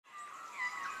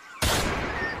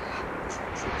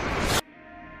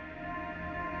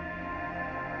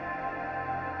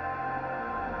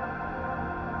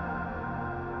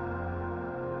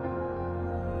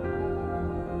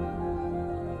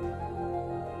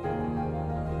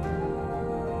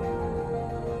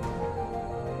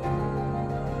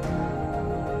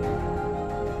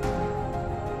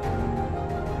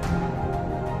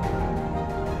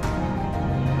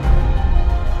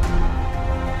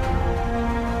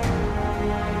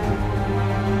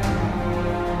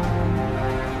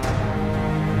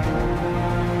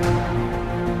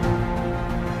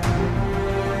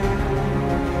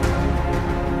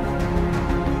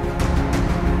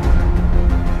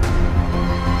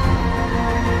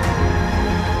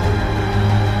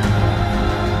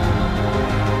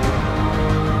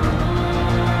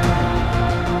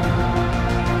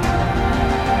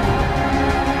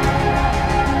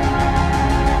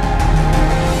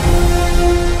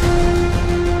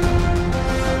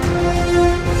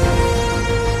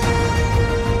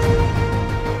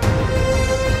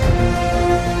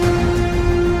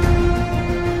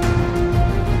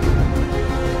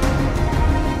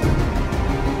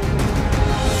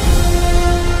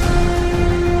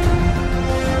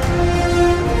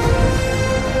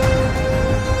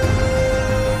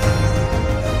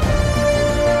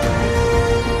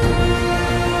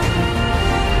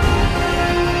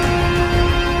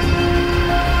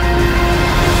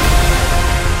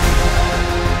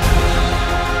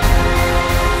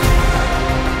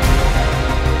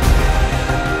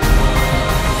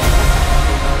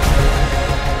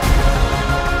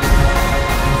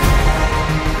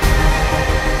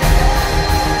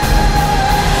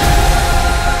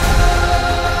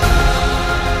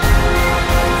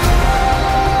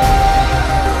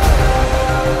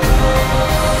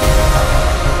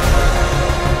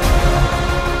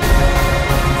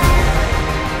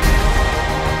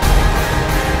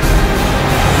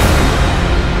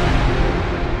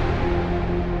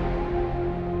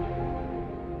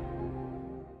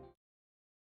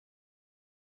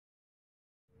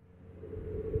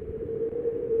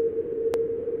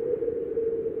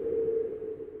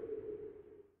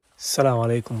Assalamu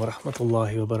alaikum wa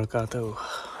rahmatullahi wa barakatuh.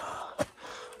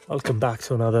 Welcome back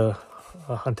to another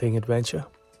hunting adventure.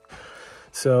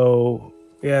 So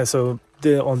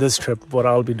on this trip, what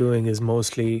I'll be doing is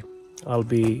mostly I'll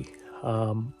be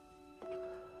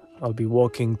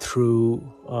walking through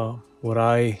what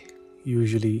I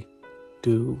usually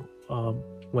do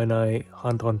when I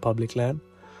hunt on public land.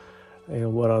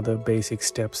 What are the basic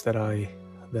steps that I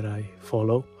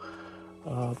follow?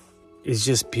 It's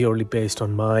just purely based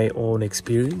on my own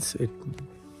experience.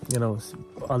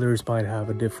 Others might have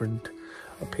a different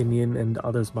opinion and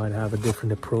others might have a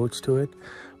different approach to it,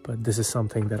 but this is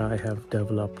something that I have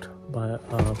developed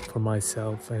for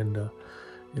myself, and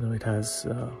it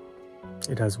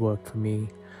has worked for me.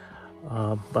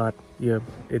 But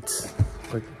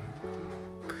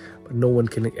no one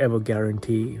can ever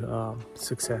guarantee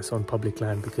success on public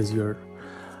land, because you're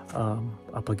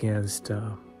up against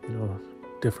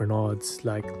different odds,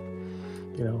 like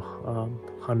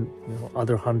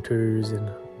other hunters and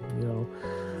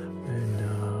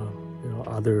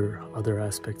other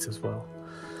aspects as well.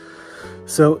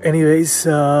 So anyways,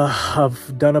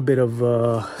 I've done a bit of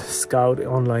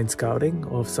online scouting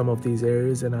of some of these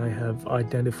areas, and I have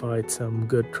identified some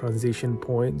good transition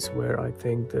points where I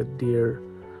think the deer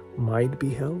might be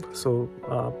held. So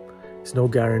it's no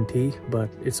guarantee,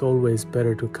 but it's always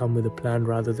better to come with a plan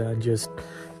rather than just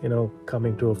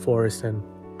coming to a forest and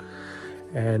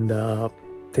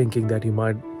thinking that you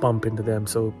might bump into them.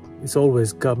 So it's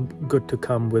always good to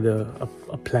come with a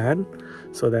plan,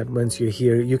 so that once you're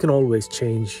here, you can always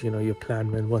change your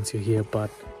plan once you're here, but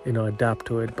adapt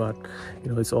to it. But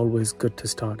it's always good to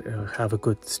start have a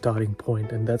good starting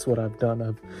point, and that's what I've done.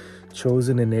 I've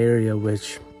chosen an area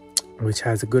which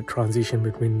has a good transition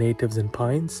between natives and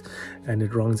pines, and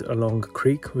it runs along a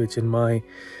creek, which in my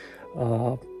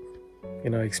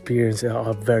experience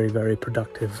are very, very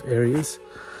productive areas.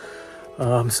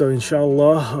 So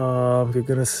inshallah, we've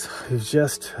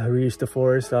just reached the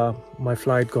forest. My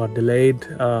flight got delayed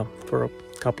for a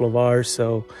couple of hours,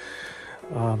 so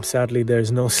sadly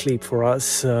there's no sleep for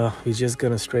us. We're just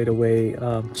gonna straight away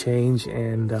change,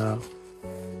 and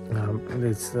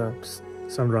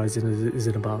sunrise is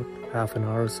in about half an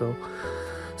hour or so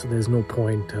there's no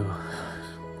point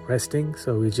resting.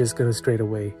 So we're just gonna straight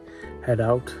away head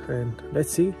out, and let's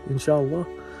see, inshallah.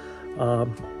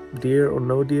 Deer or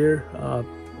no deer,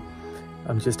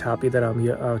 I'm just happy that I'm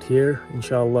out here.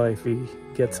 Inshallah, if we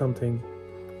get something,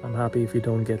 I'm happy. If we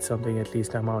don't get something, at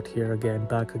least I'm out here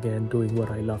back again, doing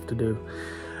what I love to do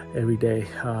every day.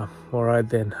 All right,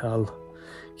 then I'll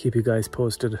keep you guys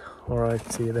posted. All right,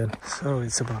 see you then. So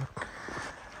it's about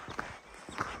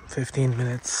 15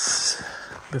 minutes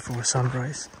before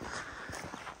sunrise,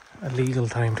 a legal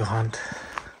time to hunt,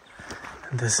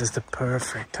 and this is the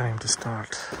perfect time to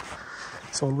start.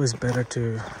 It's always better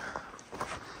to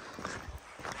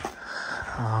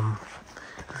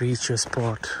reach your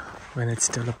spot when it's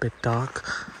still a bit dark,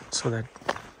 so that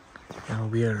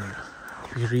we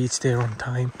reach there on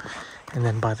time, and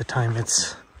then by the time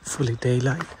it's fully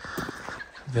daylight,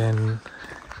 then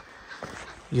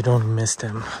you don't miss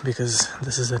them, because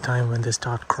this is the time when they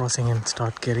start crossing and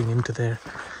start getting into their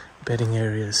bedding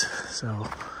areas. So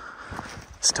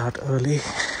start early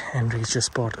and reach your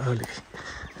spot early.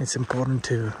 It's important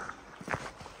to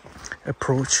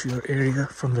approach your area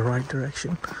from the right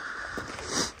direction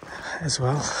as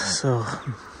well. So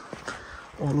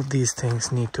all of these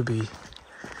things need to be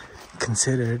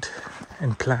considered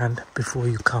and planned before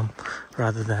you come,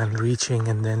 rather than reaching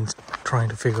and then trying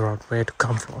to figure out where to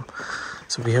come from.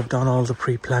 So we have done all the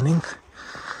pre-planning,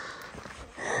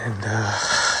 and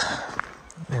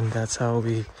that's how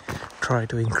we try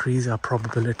to increase our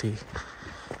probability.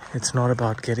 It's not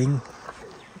about getting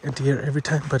a deer every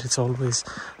time, but it's always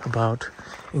about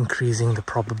increasing the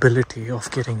probability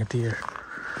of getting a deer.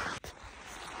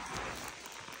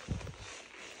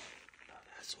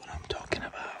 That's what I'm talking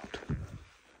about.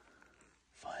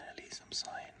 Finally some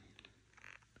sign.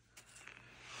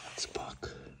 That's a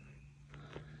buck.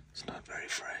 It's not very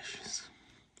fresh, it's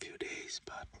a few days,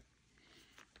 but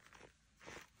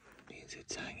means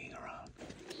it's hanging around.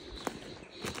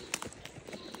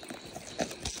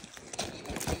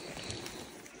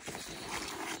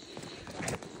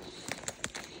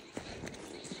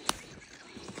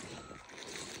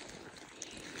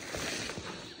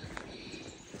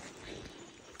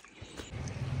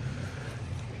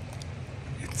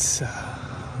 It's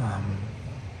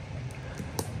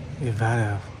we've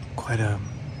had quite a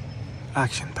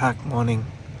action-packed morning.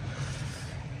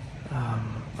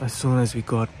 As soon as we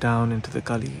got down into the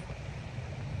gully,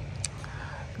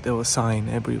 there was sign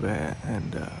everywhere,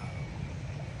 and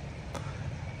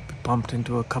we bumped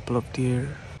into a couple of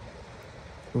deer.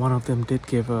 One of them did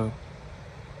give a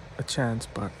chance,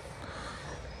 but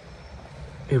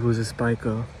it was a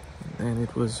spiker and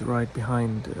it was right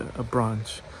behind a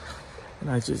branch, and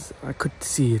I could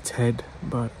see its head,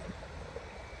 but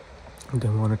I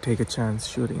didn't want to take a chance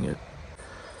shooting it.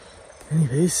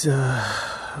 Anyways,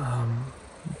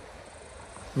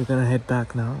 we're gonna head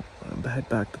back now, head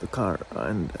back to the car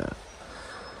and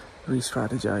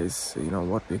re-strategize, you know,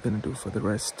 what we're gonna do for the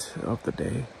rest of the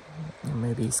day.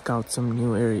 Maybe scout some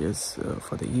new areas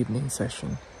for the evening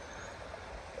session.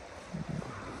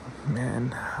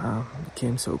 Man, we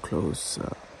came so close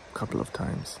a couple of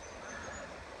times.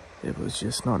 It was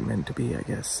just not meant to be, I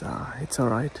guess. It's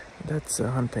alright. That's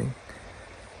hunting.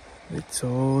 It's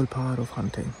all part of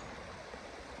hunting.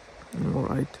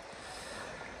 Alright.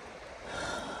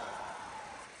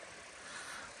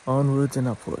 Onwards and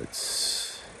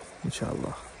upwards.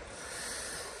 Inshallah.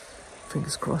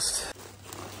 Fingers crossed.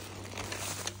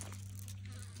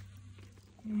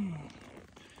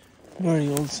 Very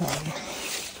old sign.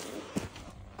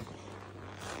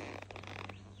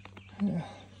 Yeah.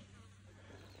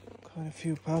 Quite a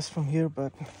few past from here,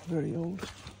 but very old.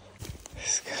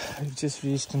 I've just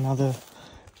reached another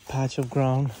patch of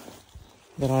ground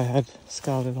that I had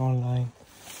scouted online.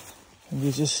 And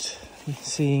we're just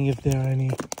seeing if there are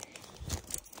any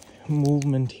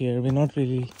movement here. We're not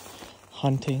really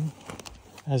hunting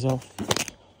as of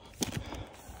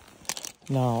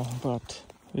now, but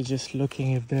we're just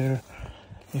looking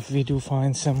if we do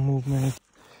find some movement.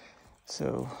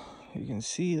 So you can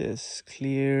see this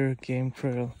clear game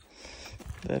trail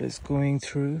that is going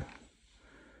through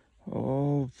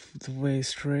all the way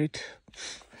straight.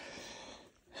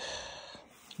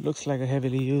 Looks like a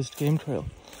heavily used game trail.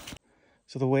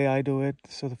 So the way I do it,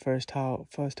 so the first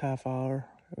half hour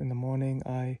in the morning,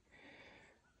 I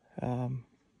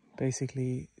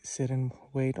basically sit and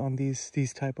wait on these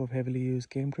type of heavily used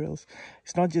game trails.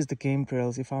 It's not just the game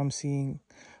trails. If I'm seeing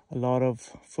a lot of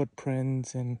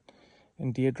footprints and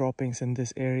deer droppings in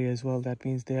this area as well, that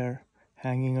means they're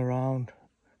hanging around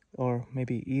or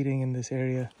maybe eating in this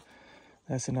area.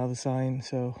 That's another sign.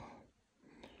 So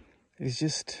it's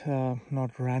just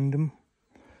not random.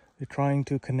 We're trying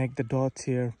to connect the dots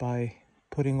here by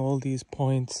putting all these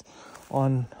points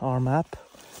on our map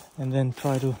and then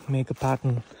try to make a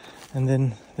pattern, and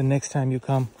then the next time you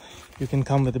come, you can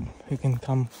come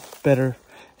better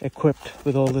equipped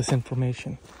with all this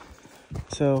information.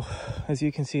 So as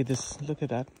you can see, look at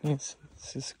that, it's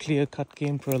this clear-cut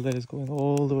game trail that is going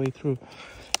all the way through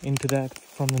into that,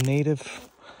 from the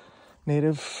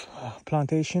native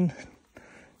plantation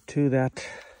to that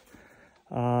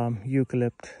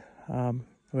eucalypt,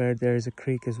 where there is a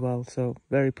creek as well. So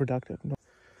very productive.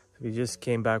 We just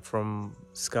came back from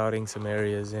scouting some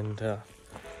areas, and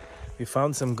we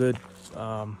found some good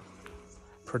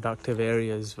productive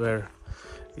areas where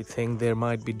we think there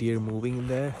might be deer moving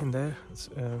in there.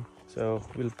 So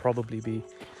we'll probably be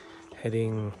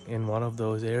heading in one of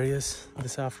those areas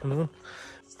this afternoon.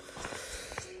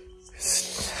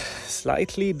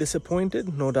 Slightly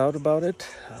disappointed, no doubt about it,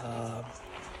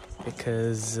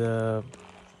 because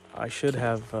I should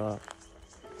have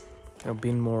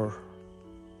been more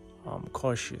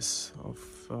cautious of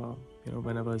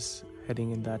when I was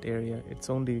heading in that area. It's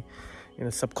only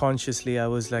subconsciously I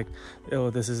was like, oh,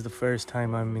 this is the first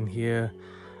time I'm in here.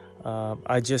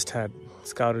 I just had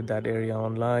scouted that area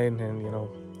online, and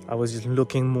I was just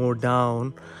looking more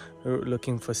down,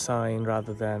 looking for sign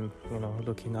rather than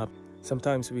looking up.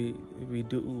 Sometimes we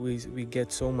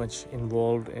get so much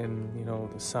involved in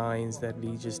the signs that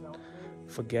we just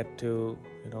forget to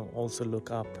also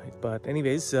look up. But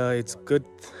anyways, it's good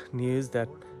news that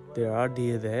there are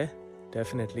deer there.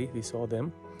 Definitely, we saw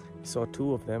them. We saw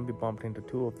two of them. We bumped into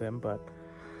two of them, but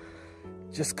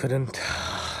just couldn't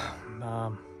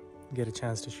get a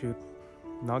chance to shoot.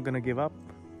 Not gonna give up.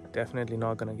 Definitely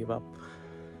not gonna give up.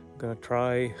 Gonna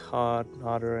try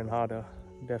harder and harder.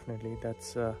 Definitely,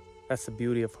 that's the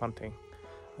beauty of hunting.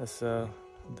 That's the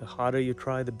harder you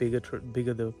try, the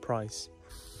bigger the prize.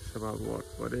 It's about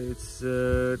what it's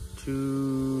 10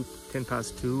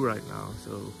 past 2 right now,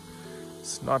 so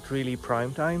it's not really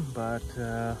prime time, but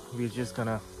we're just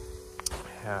gonna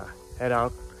head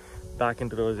out back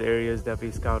into those areas that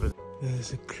we scouted.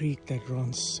 There's a creek that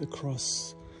runs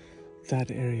across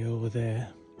that area over there,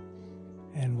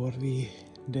 and what we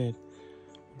did,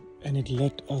 and it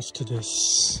led us to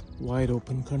this wide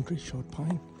open country, short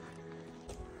pine.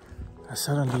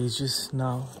 Suddenly, it's just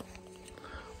now,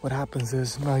 what happens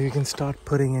is now you can start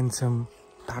putting in some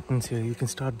patterns here. You can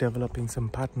start developing some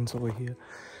patterns over here.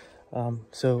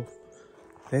 So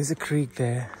there's a creek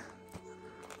there.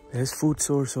 There's food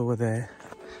source over there.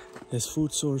 There's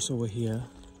food source over here.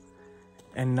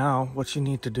 And now what you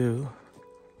need to do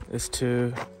is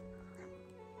to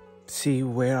see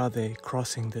where are they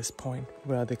crossing this point,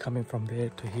 where are they coming from there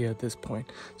to here at this point.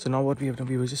 So now what we have done,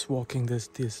 we were just walking this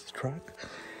track,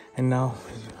 and now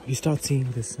we start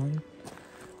seeing this sign.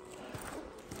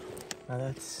 Now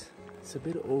it's a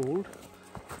bit old,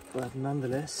 but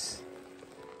nonetheless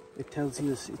it tells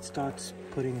you, it starts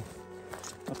putting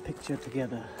a picture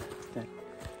together that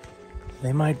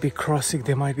they might be crossing,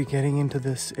 they might be getting into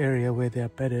this area where they are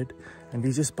bedded. And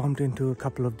we just bumped into a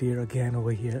couple of deer again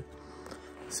over here.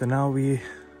 So now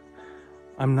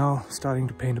I'm now starting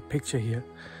to paint a picture here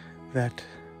that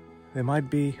they might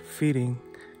be feeding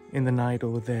in the night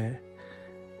over there,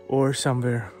 or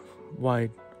somewhere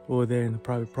wide over there in the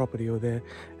private property over there,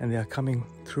 and they are coming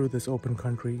through this open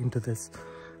country into this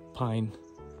pine.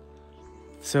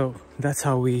 So that's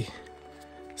how we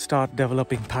start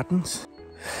developing patterns.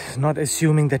 Not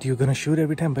assuming that you're gonna shoot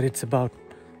every time, but it's about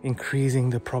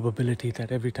increasing the probability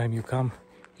that every time you come,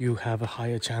 you have a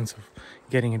higher chance of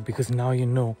getting it, because now you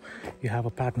know you have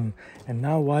a pattern. And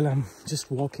now while I'm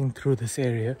just walking through this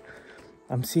area,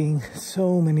 I'm seeing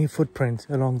so many footprints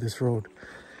along this road.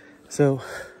 So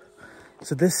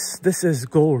this is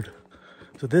gold.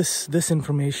 So this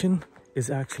information is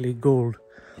actually gold,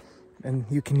 and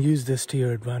you can use this to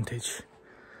your advantage.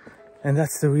 And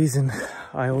that's the reason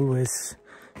I always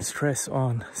stress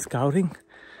on scouting.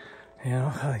 You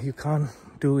know, you can't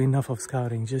do enough of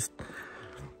scouting. Just,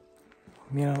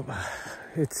 you know,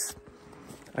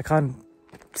 I can't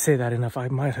say that enough. I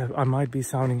might be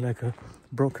sounding like a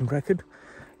broken record,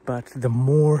 but the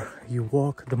more you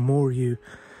walk, the more you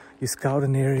scout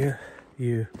an area,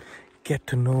 you get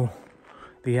to know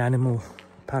the animal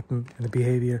pattern and the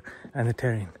behavior and the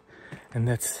terrain, and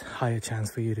that's higher chance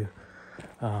for you to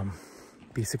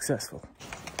be successful.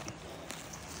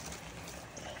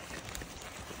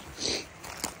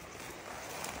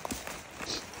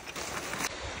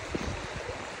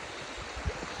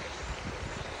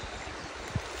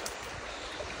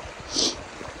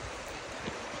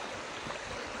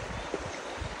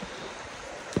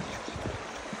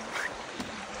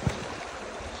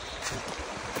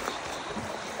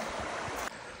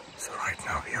 So right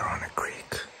now we are on a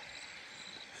creek,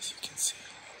 as you can see,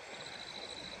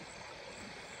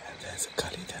 and there's a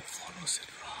gully that follows it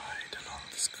right along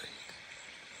this creek,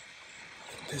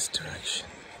 in this direction,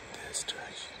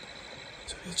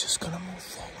 So we're just gonna move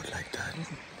forward like that.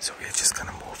 So we're just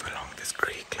gonna move along this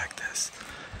creek like this.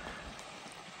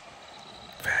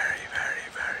 Very, very,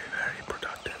 very, very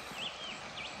productive.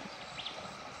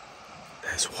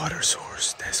 There's water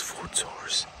source, there's food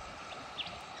source.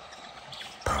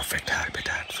 Perfect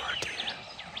habitat for a deer.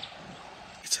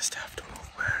 You just have to move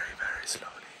very, very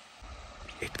slowly.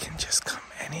 It can just come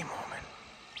any moment.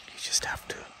 You just have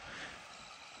to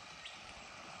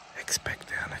expect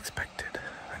the unexpected.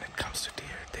 When it comes to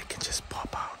deer, they can just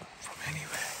pop out from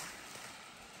anywhere.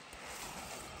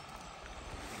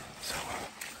 So,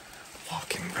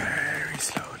 walking very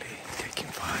slowly, taking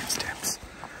 5 steps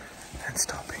and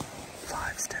stopping,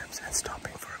 5 steps and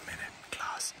stopping for a minute.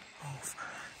 Class, move.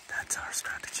 That's our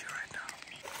strategy right now.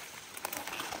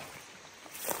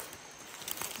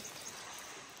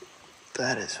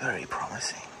 That is very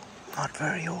promising. Not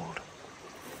very old.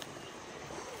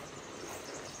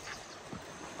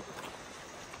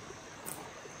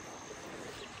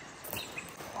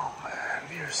 Oh man,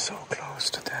 we are so close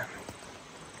to them.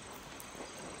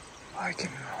 I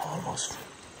can almost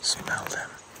smell them.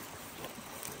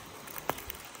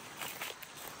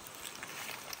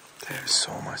 There's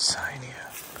so much sign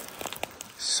here.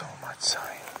 So much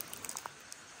sign.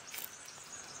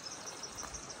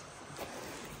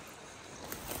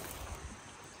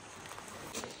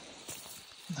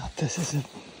 Now this is a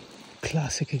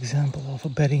classic example of a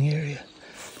bedding area.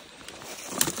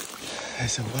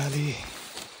 There's a valley.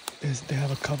 They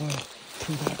have a cover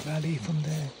through that valley from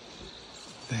there.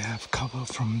 They have cover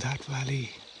from that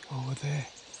valley over there.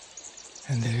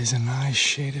 And there is a nice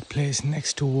shaded place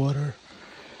next to water.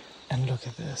 And look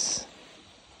at this.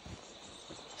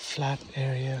 Flat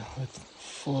area with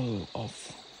full of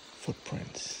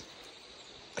footprints.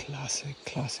 Classic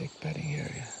bedding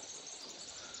area.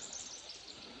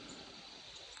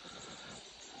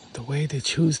 The way they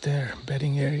choose their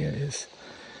bedding area is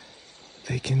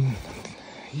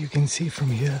you can see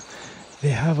from here,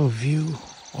 they have a view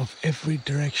of every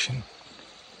direction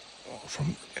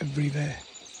from everywhere.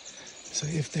 So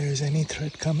if there is any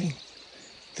threat coming,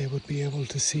 they would be able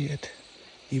to see it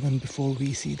even before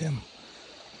we see them.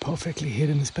 Perfectly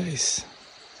hidden space.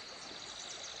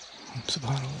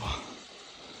 Subhanallah.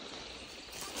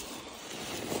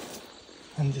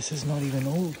 And this is not even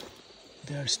old.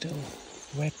 They are still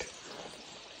wet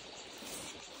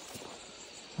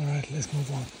All right, let's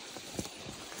move on.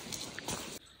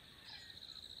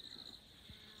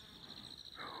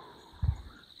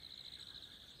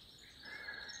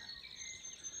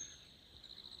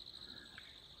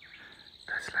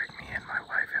 That's like me and my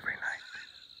wife every night.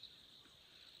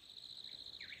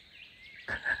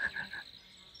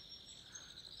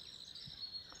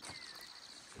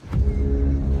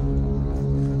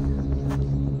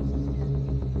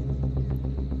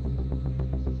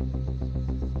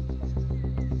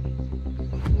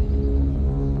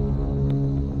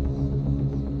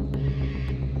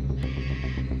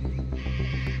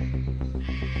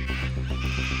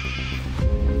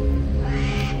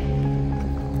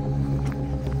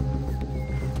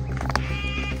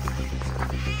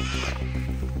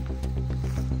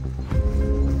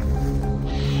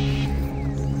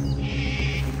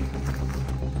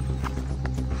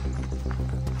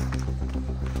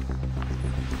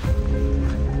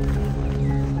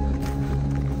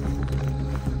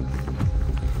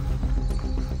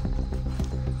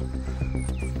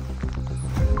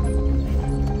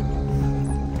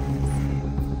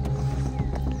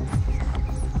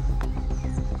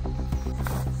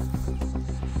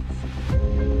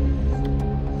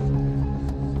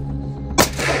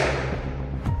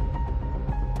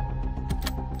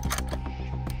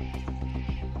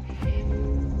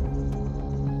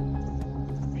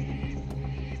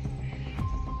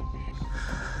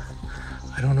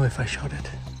 I don't know if I shot it.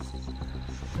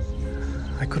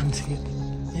 I couldn't see it.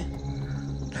 Yeah.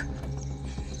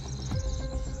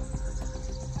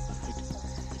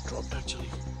 It dropped actually.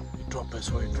 It dropped, I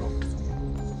saw it dropped.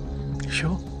 You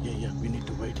sure? Yeah, we need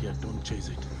to wait here. Don't chase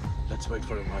it. Let's wait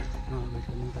for a while. No, we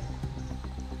can move that.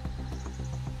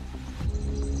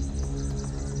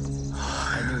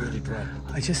 I knew where it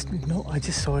dropped. I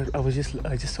just saw it. I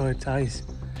just saw its eyes.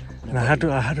 No, And I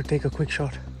had to take a quick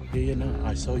shot. Yeah, no.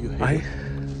 I saw you hit it.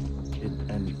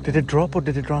 And Did it drop or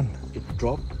did it run? it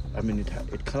dropped. I mean,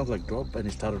 it kind of like dropped and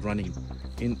it started running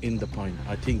in the pine,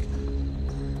 I think.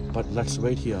 But let's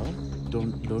wait here.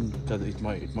 Don't because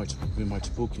we might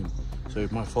spook him. So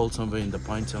it might fall somewhere in the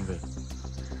pine somewhere.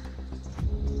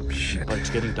 Shit. But it's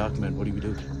getting dark, man. What do we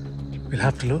do? We'll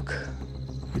have to look.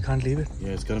 We can't leave it. Yeah,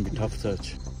 it's gonna be tough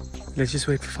search. Let's just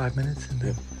wait for 5 minutes and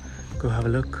then go have a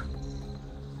look.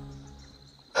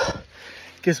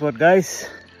 Guess what, guys?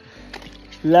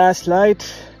 Last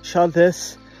night shot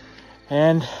this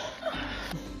and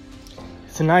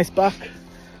it's a nice buck,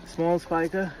 small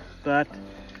spiker, but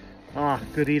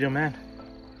good eater, man.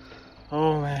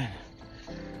 Oh man.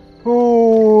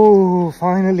 Oh,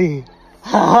 finally.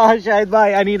 Shahid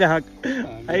bhai, I need a hug.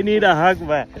 I need a hug,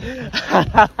 man.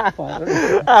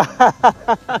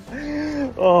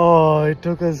 Oh, it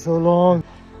took us so long.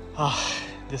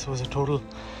 This was a total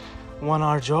 1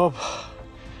 hour job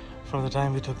from the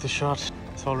time we took the shot.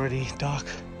 It's already dark.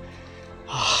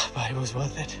 But it was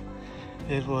worth it.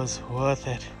 It was worth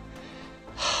it.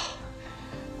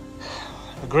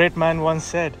 A great man once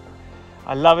said,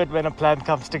 I love it when a plan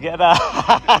comes together.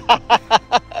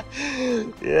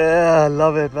 Yeah, I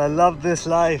love it. I love this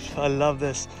life. I love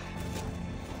this.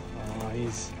 Oh,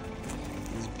 he's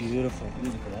beautiful.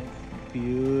 Beautiful, right?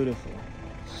 Beautiful.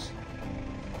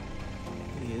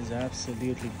 He is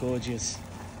absolutely gorgeous.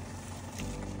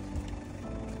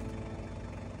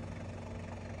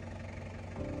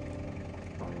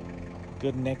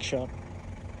 Good neck shot.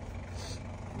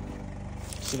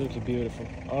 Absolutely beautiful.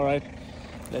 All right,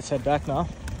 let's head back now.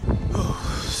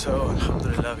 So,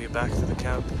 alhamdulillah, we're back to the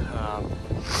camp.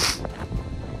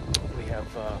 We have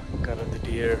gutted the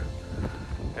deer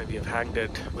and we have hanged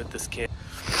it with the skin.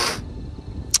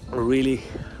 We're really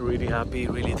happy,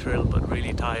 really thrilled, but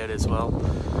really tired as well.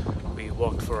 We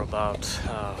walked for about,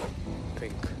 I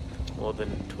think, more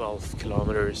than 12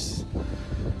 kilometers.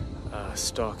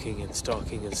 Stalking and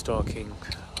stalking and stalking.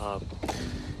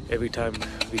 Every time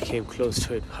we came close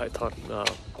to it, I thought, I'm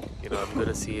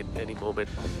gonna see it any moment.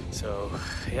 So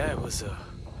yeah, it was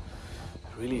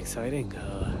really exciting.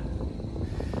 I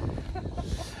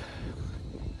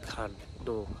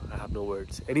have no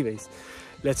words. Anyways,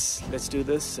 let's do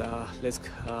this. I'm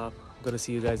gonna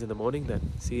see you guys in the morning then.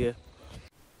 See ya.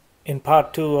 In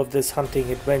part 2 of this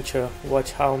hunting adventure,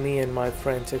 watch how me and my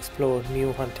friends explore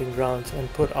new hunting grounds and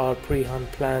put our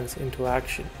pre-hunt plans into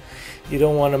action. You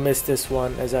don't want to miss this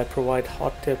one, as I provide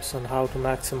hot tips on how to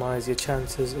maximize your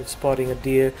chances of spotting a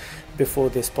deer before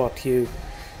they spot you.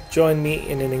 Join me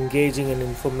in an engaging and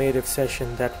informative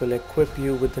session that will equip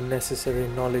you with the necessary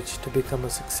knowledge to become a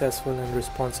successful and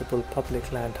responsible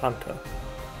public land hunter.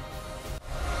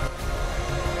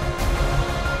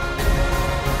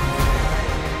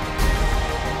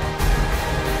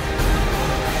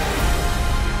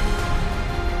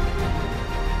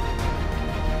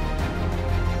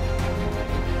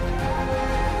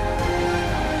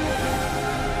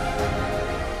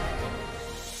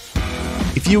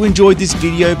 you enjoyed this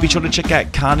video, be sure to check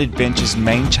out Khan Adventures'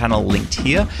 main channel linked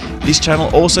here. This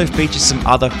channel also features some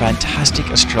other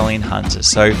fantastic Australian hunters,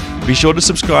 so be sure to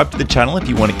subscribe to the channel if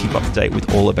you want to keep up to date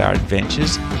with all of our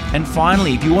adventures. And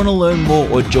finally, if you want to learn more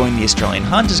or join the Australian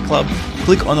Hunters Club,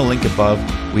 click on the link above.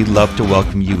 We'd love to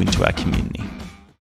welcome you into our community.